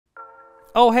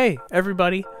Oh hey,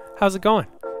 everybody, how's it going?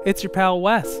 It's your pal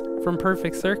Wes from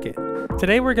Perfect Circuit.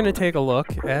 Today we're going to take a look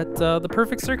at the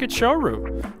Perfect Circuit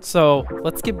Showroom. So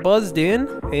let's get buzzed in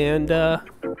and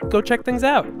go check things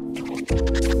out.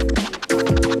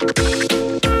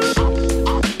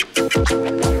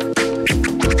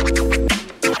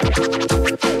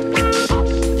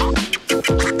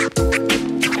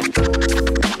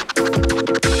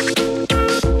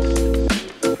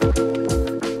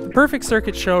 The Perfect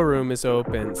Circuit Showroom is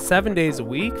open 7 days a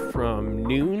week from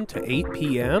noon to 8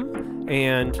 p.m.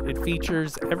 and it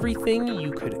features everything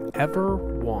you could ever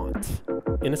want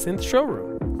in a synth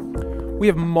showroom. We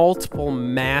have multiple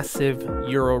massive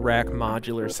eurorack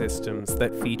modular systems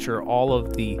that feature all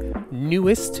of the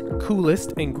newest,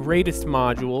 coolest, and greatest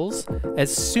modules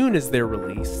as soon as they're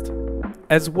released,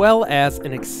 as well as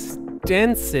an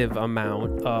extensive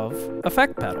amount of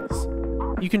effect pedals.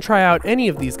 You can try out any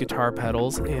of these guitar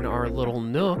pedals in our little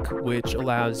nook, which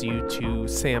allows you to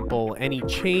sample any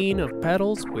chain of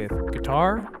pedals with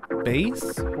guitar,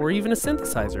 bass, or even a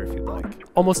synthesizer if you'd like.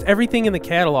 Almost everything in the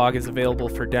catalog is available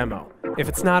for demo. If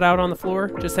it's not out on the floor,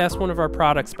 just ask one of our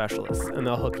product specialists and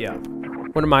they'll hook you up.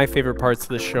 One of my favorite parts of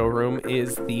the showroom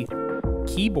is the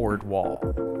keyboard wall,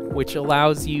 which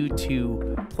allows you to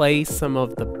play some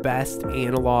of the best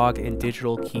analog and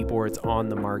digital keyboards on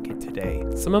the market today.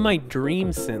 Some of my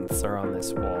dream synths are on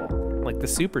this wall, like the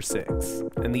Super 6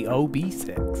 and the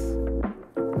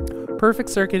OB6. Perfect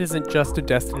Circuit isn't just a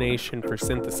destination for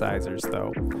synthesizers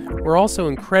though. We're also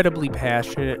incredibly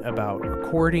passionate about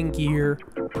recording gear,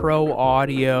 pro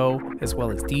audio, as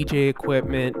well as DJ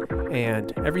equipment,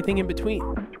 and everything in between.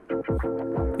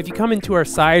 If you come into our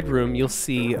side room, you'll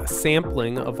see a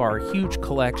sampling of our huge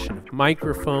collection of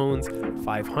microphones,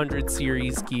 500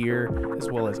 series gear, as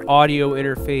well as audio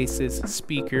interfaces,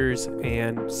 speakers,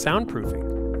 and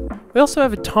soundproofing. We also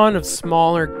have a ton of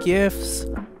smaller gifts,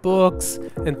 books,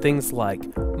 and things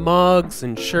like mugs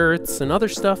and shirts and other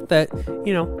stuff that,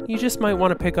 you just might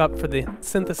want to pick up for the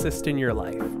synthesist in your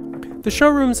life. The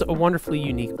showroom's a wonderfully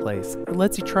unique place. It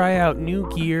lets you try out new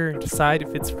gear and decide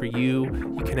if it's for you.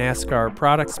 You can ask our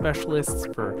product specialists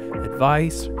for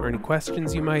advice or any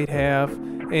questions you might have,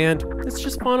 and it's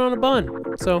just fun on a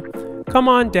bun. So come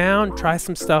on down, try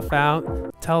some stuff out,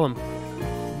 tell them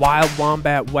Wild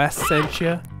Wombat West sent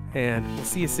you, and we'll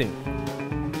see you soon.